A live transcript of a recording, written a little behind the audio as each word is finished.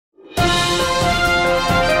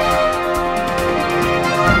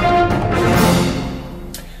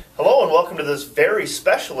welcome to this very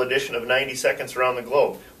special edition of 90 Seconds Around the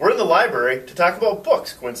Globe. We're in the library to talk about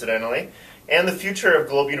books, coincidentally, and the future of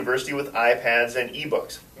Globe University with iPads and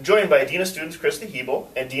ebooks. I'm joined by Dean of Students Krista Hebel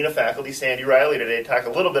and Dean of Faculty Sandy Riley today to talk a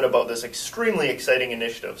little bit about this extremely exciting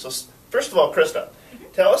initiative. So first of all, Krista,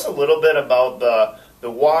 tell us a little bit about the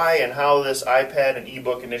why and how this iPad and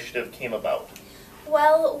ebook initiative came about.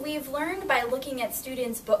 Well, we've learned by looking at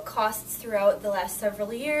students' book costs throughout the last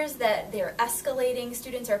several years that they're escalating.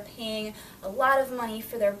 Students are paying a lot of money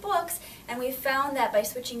for their books, and we've found that by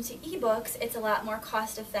switching to ebooks, it's a lot more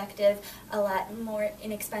cost-effective, a lot more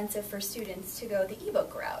inexpensive for students to go the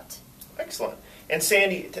ebook route. Excellent. And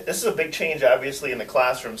Sandy, this is a big change, obviously, in the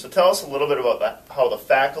classroom. So tell us a little bit about how the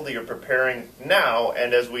faculty are preparing now,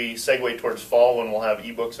 and as we segue towards fall when we'll have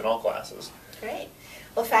ebooks in all classes. Great.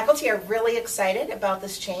 Well, faculty are really excited about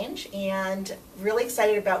this change and really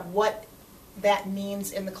excited about what that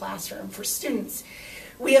means in the classroom for students.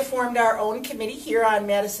 We have formed our own committee here on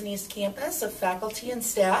Madison East Campus of faculty and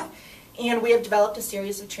staff, and we have developed a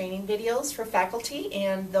series of training videos for faculty,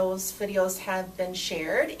 and those videos have been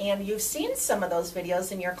shared, and you've seen some of those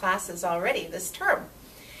videos in your classes already this term.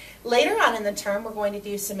 Later on in the term, we're going to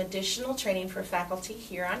do some additional training for faculty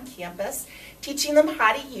here on campus, teaching them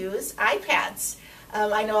how to use iPads.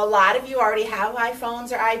 I know a lot of you already have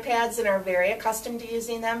iPhones or iPads and are very accustomed to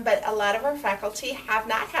using them, but a lot of our faculty have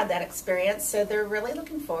not had that experience, so they're really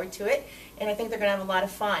looking forward to it, and I think they're going to have a lot of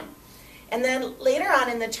fun. And then later on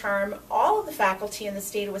in the term, all of the faculty in the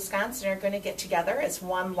state of Wisconsin are going to get together as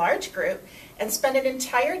one large group and spend an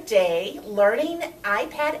entire day learning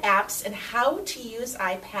iPad apps and how to use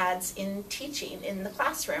iPads in teaching in the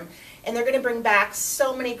classroom. And they're going to bring back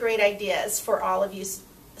so many great ideas for all of you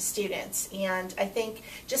students. And I think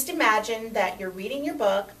just imagine that you're reading your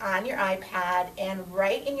book on your iPad, and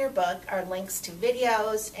right in your book are links to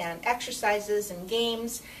videos and exercises and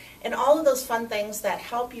games and all of those fun things that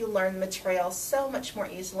help you learn the material so much more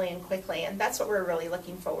easily and quickly. And that's what we're really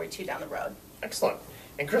looking forward to down the road. Excellent.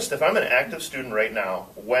 And Krista, if I'm an active student right now,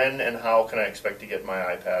 when and how can I expect to get my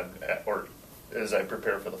iPad or as I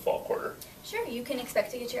prepare for the fall quarter? Sure, you can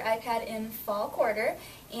expect to get your iPad in fall quarter,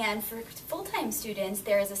 and for full-time students,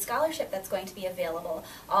 there is a scholarship that's going to be available.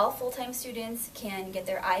 All full-time students can get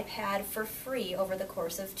their iPad for free over the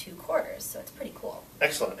course of 2 quarters, so it's pretty cool.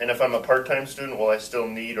 Excellent. And if I'm a part-time student, will I still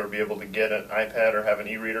need or be able to get an iPad or have an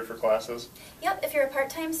e-reader for classes? Yep, if you're a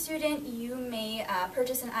part-time student, you may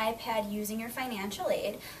purchase an iPad using your financial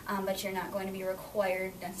aid, but you're not going to be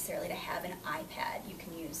required necessarily to have an iPad. You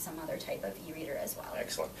can use some other type of e-reader as well.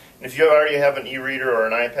 Excellent. And if you already have an e-reader or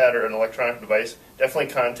an iPad or an electronic device,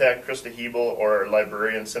 definitely contact Krista Hebel or our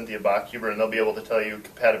librarian Cynthia Bachhuber, and they'll be able to tell you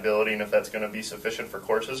compatibility and if that's going to be sufficient for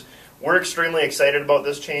courses. We're extremely excited about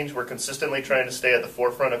this change. We're consistently trying to stay at the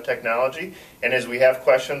forefront of technology, and as we have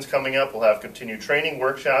questions coming up, we'll have continued training,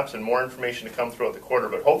 workshops, and more information to come throughout the quarter.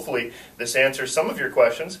 But hopefully this answers some of your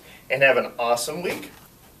questions, and have an awesome week.